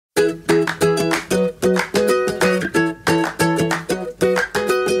You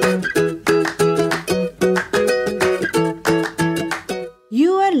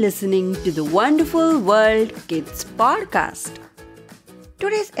are listening to the Wonderful World Kids podcast.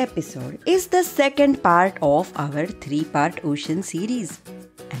 Today's episode is the second part of our 3-part ocean series.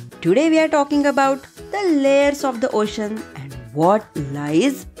 And today we are talking about the layers of the ocean and what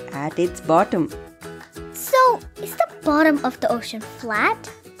lies at its bottom. So, is the bottom of the ocean flat?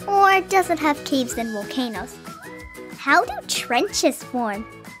 Or does it have caves and volcanoes? How do trenches form?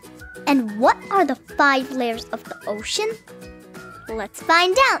 And what are the 5 layers of the ocean? Let's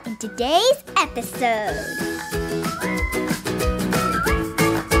find out in today's episode.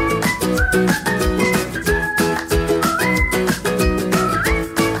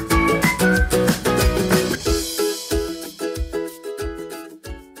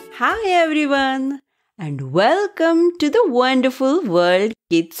 Hi everyone, and welcome to the Wonderful World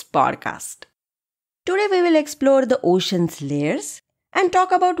Kids podcast. Today we will explore the ocean's layers and talk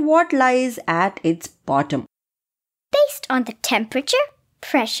about what lies at its bottom. Based on the temperature,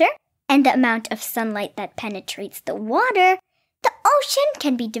 pressure, and the amount of sunlight that penetrates the water, the ocean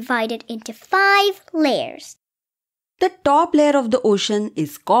can be divided into 5 layers. The top layer of the ocean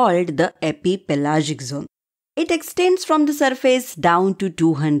is called the epipelagic zone. It extends from the surface down to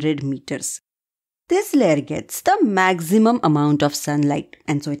 200 meters. This layer gets the maximum amount of sunlight,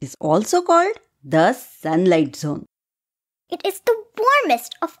 and so it is also called the sunlight zone. It is the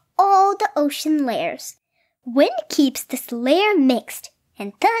warmest of all the ocean layers. Wind keeps this layer mixed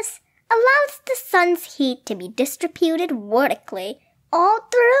and thus allows the sun's heat to be distributed vertically all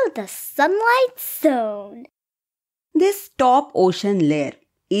through the sunlight zone. This top ocean layer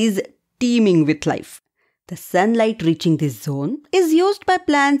is teeming with life. The sunlight reaching this zone is used by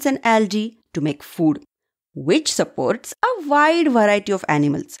plants and algae to make food, which supports a wide variety of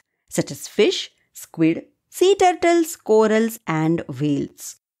animals such as fish, squid, sea turtles, corals, and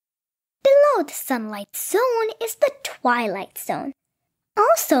whales. Below the sunlight zone is the twilight zone,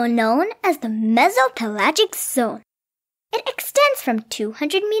 also known as the mesopelagic zone. It extends from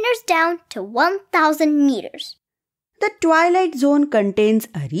 200 meters down to 1,000 meters. The twilight zone contains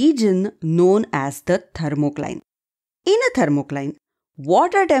a region known as the thermocline. In a thermocline,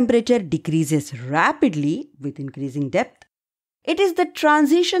 water temperature decreases rapidly with increasing depth. It is the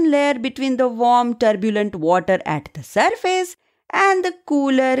transition layer between the warm, turbulent water at the surface and the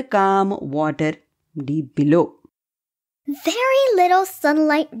cooler, calm water deep below. Very little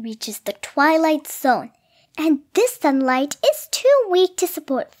sunlight reaches the twilight zone, and this sunlight is too weak to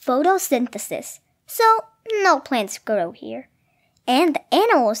support photosynthesis, so no plants grow here. And the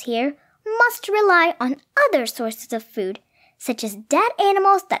animals here must rely on other sources of food, such as dead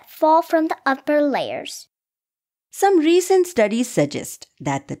animals that fall from the upper layers. Some recent studies suggest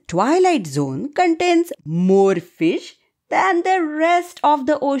that the twilight zone contains more fish than the rest of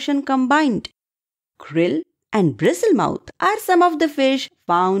the ocean combined. Krill and bristlemouth are some of the fish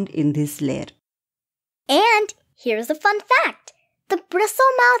found in this layer. And here's a fun fact. The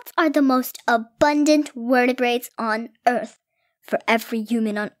bristlemouths are the most abundant vertebrates on Earth. For every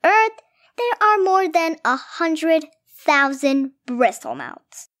human on Earth, there are more than 100,000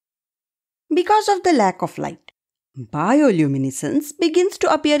 bristlemouths. Because of the lack of light, bioluminescence begins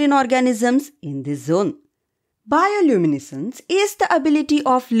to appear in organisms in this zone. Bioluminescence is the ability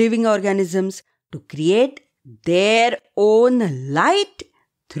of living organisms to create their own light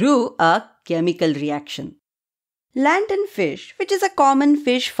through a chemical reaction. Lanternfish, which is a common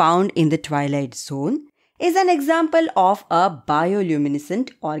fish found in the twilight zone, is an example of a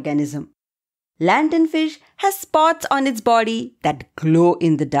bioluminescent organism. Lanternfish has spots on its body that glow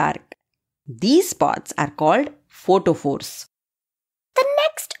in the dark. These spots are called photophores. The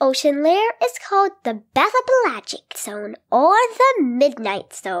next ocean layer is called the bathypelagic zone or the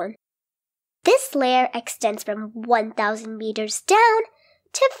midnight zone. This layer extends from 1,000 meters down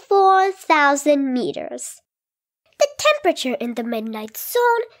to 4,000 meters. The temperature in the midnight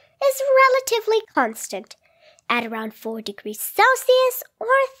zone is relatively constant, at around 4 degrees Celsius or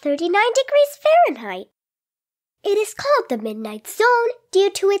 39 degrees Fahrenheit. It is called the midnight zone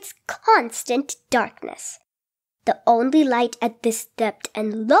due to its constant darkness. The only light at this depth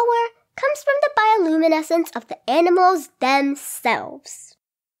and lower comes from the bioluminescence of the animals themselves.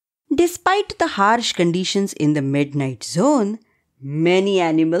 Despite the harsh conditions in the midnight zone, many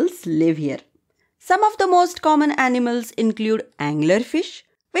animals live here. Some of the most common animals include anglerfish,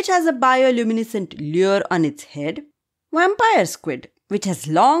 which has a bioluminescent lure on its head, vampire squid, which has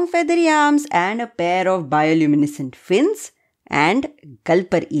long feathery arms and a pair of bioluminescent fins, and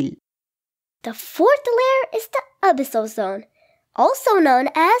gulper eel. The fourth layer is the abyssal zone, also known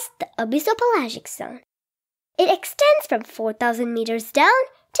as the abyssopelagic zone. It extends from 4,000 meters down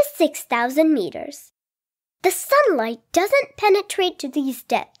to 6,000 meters. The sunlight doesn't penetrate to these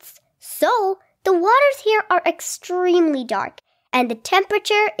depths, so the waters here are extremely dark and the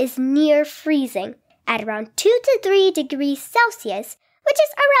temperature is near freezing at around 2 to 3 degrees Celsius, which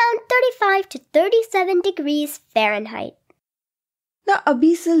is around 35 to 37 degrees Fahrenheit. The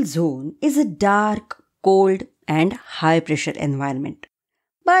abyssal zone is a dark, cold, and high-pressure environment.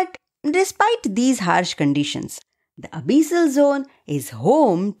 But despite these harsh conditions, the abyssal zone is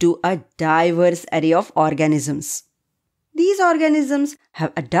home to a diverse array of organisms. These organisms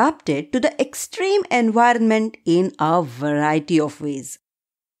have adapted to the extreme environment in a variety of ways.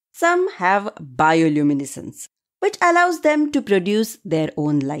 Some have bioluminescence, which allows them to produce their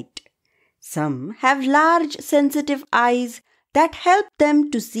own light. Some have large sensitive eyes that help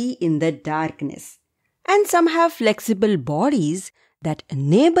them to see in the darkness. And some have flexible bodies that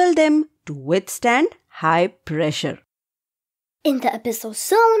enable them to withstand high pressure. In the abyssal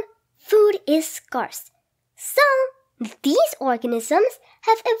zone, food is scarce. So, these organisms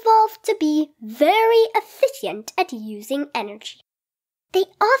have evolved to be very efficient at using energy. They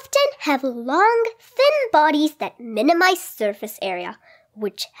often have long, thin bodies that minimize surface area,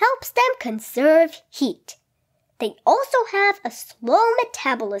 which helps them conserve heat. They also have a slow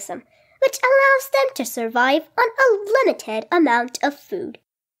metabolism, which allows them to survive on a limited amount of food.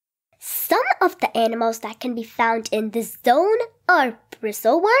 Some of the animals that can be found in this zone are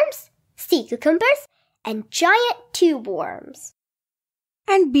bristleworms, sea cucumbers, and giant tube worms.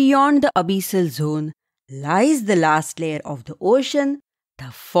 And beyond the abyssal zone lies the last layer of the ocean,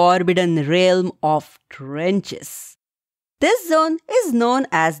 the forbidden realm of trenches. This zone is known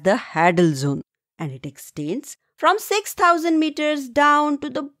as the Haddle Zone, and it extends from 6,000 meters down to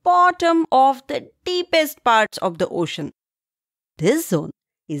the bottom of the deepest parts of the ocean. This zone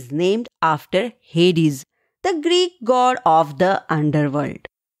is named after Hades, the Greek god of the underworld.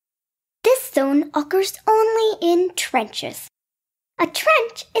 This zone occurs only in trenches. A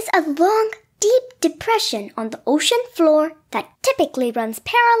trench is a long, deep depression on the ocean floor that typically runs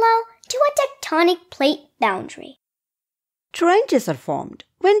parallel to a tectonic plate boundary. Trenches are formed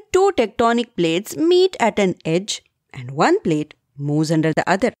when two tectonic plates meet at an edge and one plate moves under the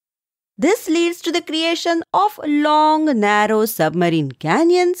other. This leads to the creation of long, narrow submarine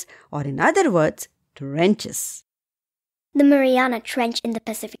canyons, or in other words, trenches. The Mariana Trench in the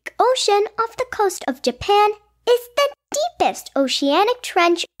Pacific Ocean off the coast of Japan is the deepest oceanic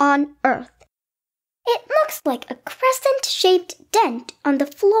trench on Earth. It looks like a crescent-shaped dent on the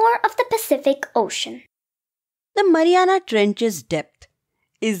floor of the Pacific Ocean. The Mariana Trench's depth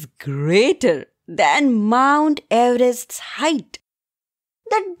is greater than Mount Everest's height.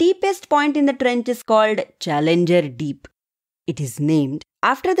 The deepest point in the trench is called Challenger Deep. It is named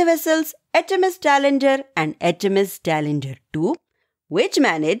after the vessels HMS Challenger and HMS Challenger 2, which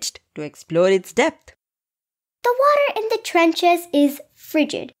managed to explore its depth. The water in the trenches is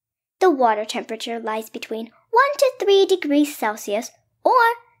frigid. The water temperature lies between 1 to 3 degrees Celsius or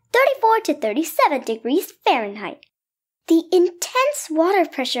 34 to 37 degrees Fahrenheit. The intense water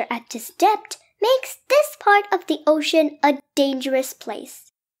pressure at this depth makes this part of the ocean a dangerous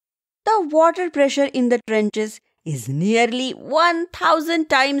place. The water pressure in the trenches is nearly 1,000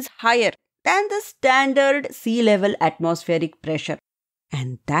 times higher than the standard sea level atmospheric pressure.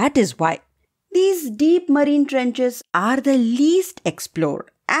 And that is why these deep marine trenches are the least explored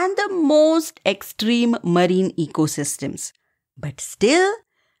and the most extreme marine ecosystems. But still,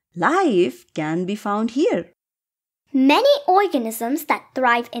 life can be found here. Many organisms that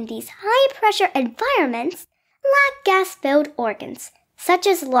thrive in these high-pressure environments lack gas-filled organs, such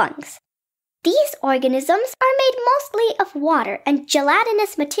as lungs. These organisms are made mostly of water and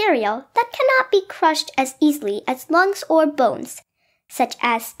gelatinous material that cannot be crushed as easily as lungs or bones, such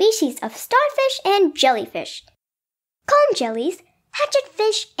as species of starfish and jellyfish. Comb jellies,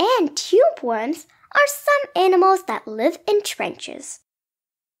 hatchetfish, and tube worms are some animals that live in trenches.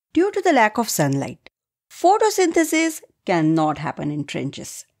 Due to the lack of sunlight, photosynthesis cannot happen in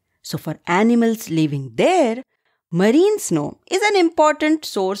trenches. So for animals living there, marine snow is an important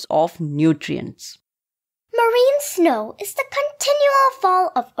source of nutrients. Marine snow is the continual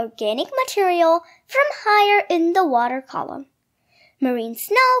fall of organic material from higher in the water column. Marine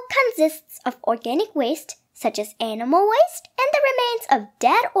snow consists of organic waste, such as animal waste, and the remains of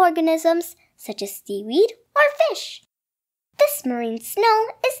dead organisms, such as seaweed or fish. This marine snow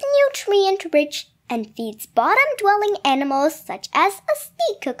is nutrient-rich and feeds bottom-dwelling animals such as a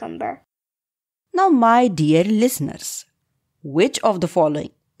sea cucumber. Now, my dear listeners, which of the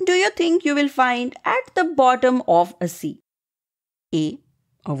following do you think you will find at the bottom of a sea? A.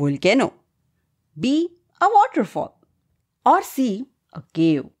 A volcano. B. A waterfall. Or C. A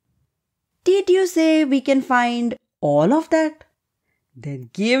cave. Did you say we can find all of that? Then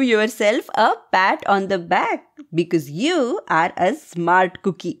give yourself a pat on the back because you are a smart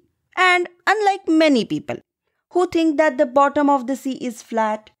cookie. And unlike many people who think that the bottom of the sea is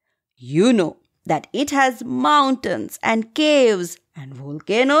flat, you know that it has mountains and caves and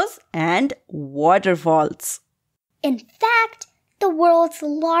volcanoes and waterfalls. In fact, the world's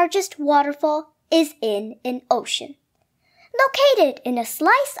largest waterfall is in an ocean. Located in a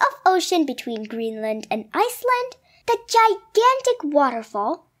slice of ocean between Greenland and Iceland, the gigantic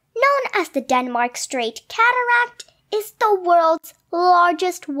waterfall, known as the Denmark Strait Cataract, is the world's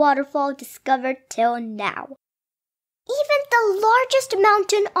largest waterfall discovered till now. Even the largest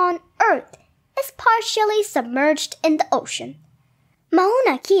mountain on Earth is partially submerged in the ocean.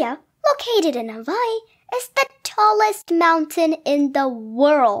 Mauna Kea, located in Hawaii, is the tallest mountain in the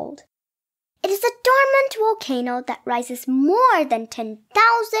world. It is a dormant volcano that rises more than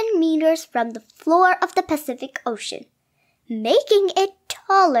 10,000 meters from the floor of the Pacific Ocean, making it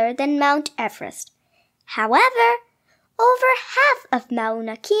taller than Mount Everest. However, over half of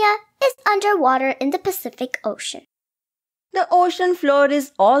Mauna Kea is underwater in the Pacific Ocean. The ocean floor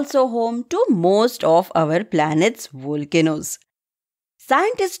is also home to most of our planet's volcanoes.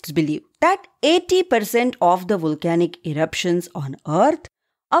 Scientists believe that 80% of the volcanic eruptions on Earth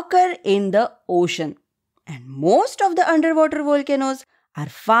occur in the ocean, and most of the underwater volcanoes are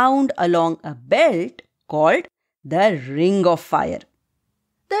found along a belt called the Ring of Fire.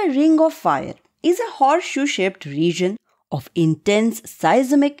 The Ring of Fire is a horseshoe-shaped region of intense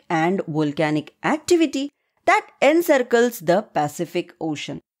seismic and volcanic activity that encircles the Pacific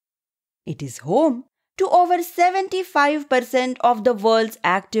Ocean. It is home to over 75% of the world's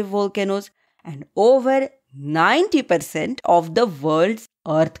active volcanoes and over 90% of the world's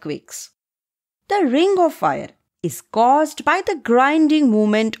earthquakes. The Ring of Fire is caused by the grinding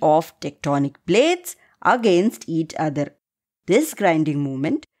movement of tectonic plates against each other. This grinding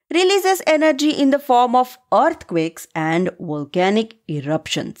movement releases energy in the form of earthquakes and volcanic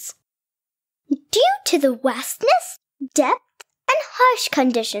eruptions. Due to the vastness, depth, and harsh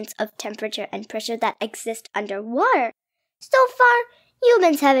conditions of temperature and pressure that exist underwater, so far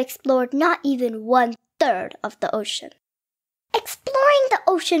humans have explored not even 1/3 of the ocean. Exploring the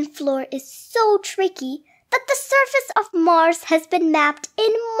ocean floor is so tricky that the surface of Mars has been mapped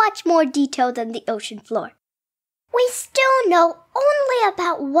in much more detail than the ocean floor. We still know only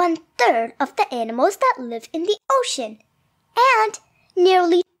about 1/3 of the animals that live in the ocean, and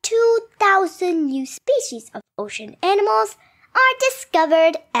nearly 2,000 new species of ocean animals are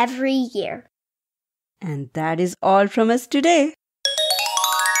discovered every year. And that is all from us today.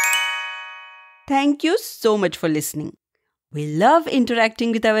 Thank you so much for listening. We love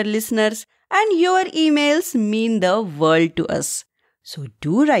interacting with our listeners, and your emails mean the world to us. So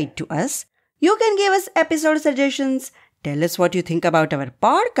do write to us. You can give us episode suggestions, tell us what you think about our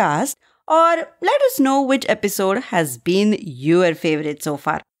podcast, or let us know which episode has been your favorite so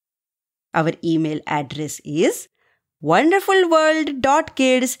far. Our email address is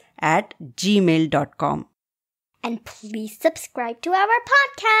wonderfulworld.kids@gmail.com. And please subscribe to our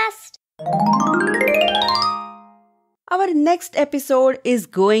podcast. Our next episode is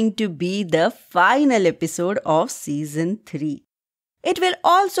going to be the final episode of Season 3. It will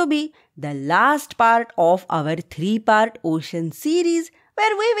also be the last part of our 3-part ocean series,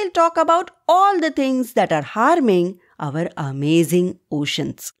 where we will talk about all the things that are harming our amazing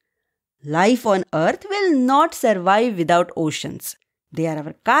oceans. Life on Earth will not survive without oceans. They are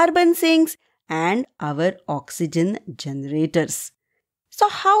our carbon sinks and our oxygen generators. So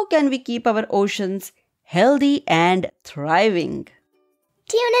how can we keep our oceans healthy and thriving?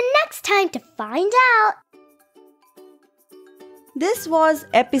 Tune in next time to find out. This was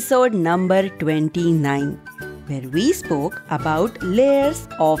episode number 29, where we spoke about layers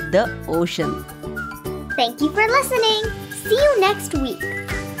of the ocean. Thank you for listening. See you next week.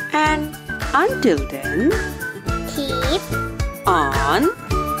 And until then, Keep on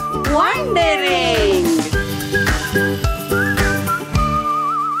wondering!